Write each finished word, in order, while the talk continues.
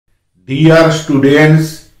Dear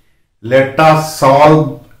students, let us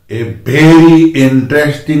solve a very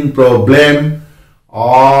interesting problem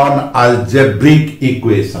on algebraic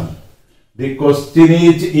equation. The question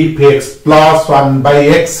is, if x plus 1 by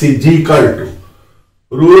x is equal to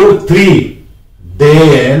root 3,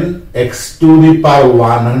 then x to the power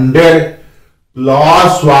 100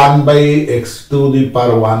 plus 1 by x to the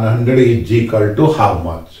power 100 is equal to how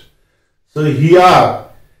much? So here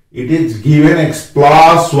it is given x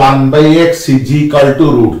plus 1 by x is equal to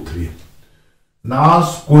root 3. Now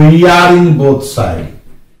squaring both sides.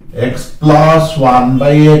 X plus 1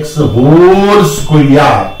 by x whole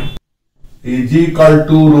square is equal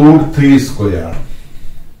to root 3 square.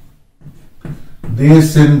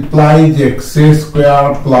 This implies x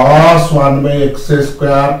square plus 1 by x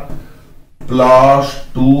square plus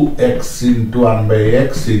 2x into 1 by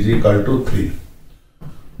x is equal to 3.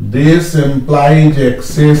 This implies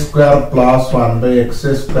x square plus 1 by x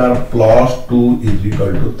square plus 2 is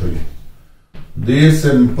equal to 3. This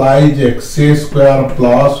implies x square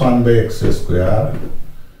plus 1 by x square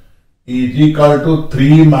is equal to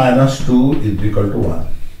 3 minus 2 is equal to 1.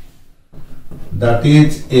 That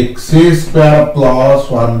is x square plus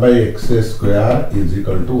 1 by x square is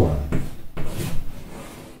equal to 1.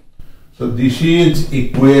 So this is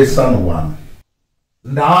equation 1.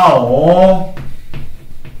 Now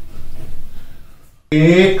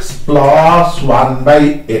x plus 1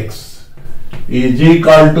 by x is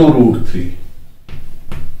equal to root 3.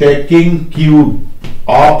 Taking cube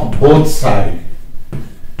of both sides,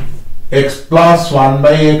 x plus 1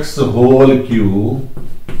 by x whole cube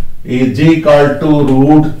is equal to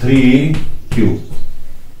root 3 cube.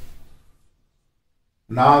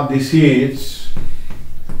 Now this is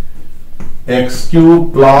x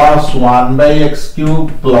cube plus 1 by x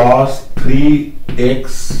cube plus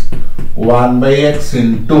 3x 1 by x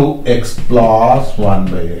into x plus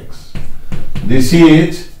 1 by x. This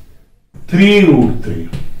is 3 root 3.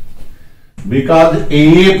 Because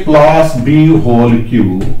a plus b whole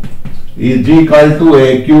cube is equal to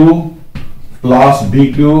a cube plus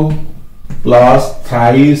b cube plus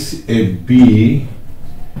thrice a b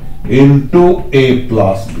into a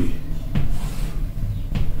plus b.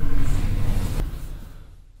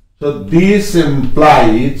 So this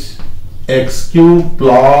implies x cube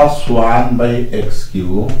plus 1 by x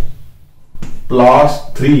cube plus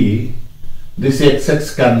 3. This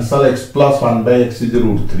x cancel, x plus 1 by x is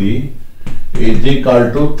root 3 is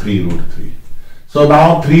equal to 3 root 3. So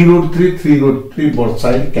now 3 root 3 both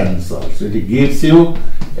sides cancel. So it gives you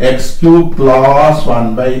x cube plus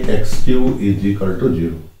 1 by x cube is equal to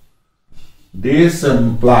 0. This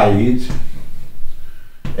implies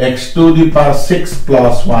x to the power 6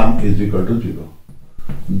 plus 1 is equal to 0.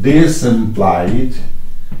 This implies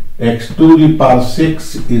x to the power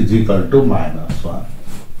 6 is equal to minus 1.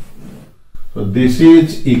 So this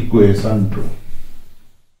is equation 2.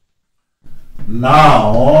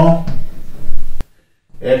 Now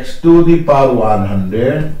x to the power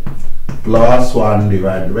 100 plus 1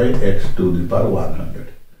 divided by x to the power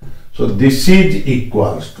 100. So this is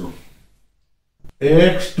equals to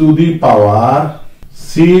x to the power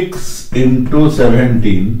 6 into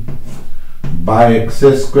 17 by x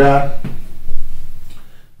square.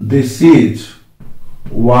 This is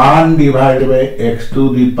 1 divided by x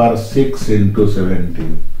to the power 6 into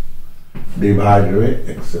 17 divided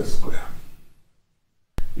by x square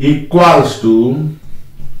equals to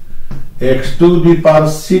x to the power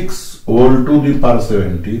 6 whole to the power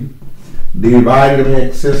 17 divided by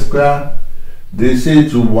x square. This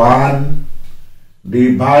is 1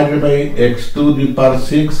 divided by x to the power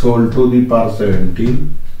 6 whole to the power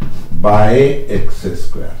 17 by x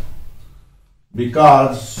square.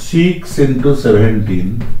 Because 6 into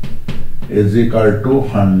 17 is equal to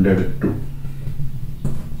 102.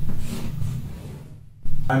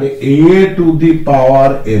 And a to the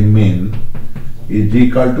power mn is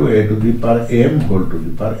equal to a to the power m whole to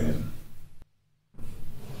the power n.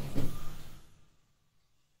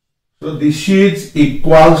 So this is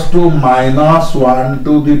equals to minus 1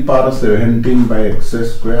 to the power 17 by x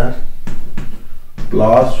square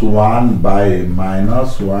plus 1 by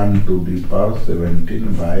minus 1 to the power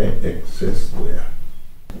 17 by x square.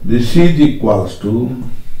 This is equals to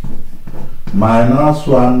minus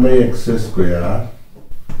 1 by x square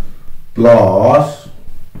plus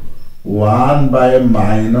 1 by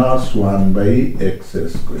minus 1 by x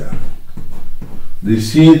square.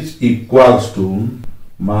 This is equals to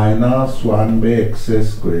minus 1 by x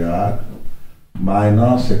square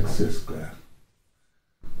minus x square.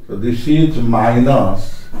 So this is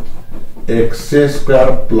minus x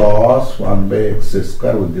square plus 1 by x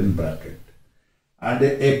square within bracket. And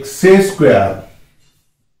x square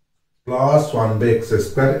plus 1 by x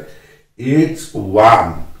square. It's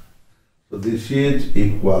 1. So this is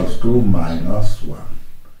equals to minus 1.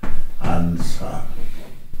 Answer.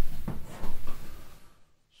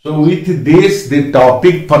 So with this, the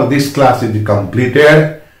topic for this class is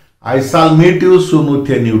completed. I shall meet you soon with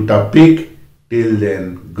a new topic. Till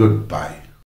then, goodbye.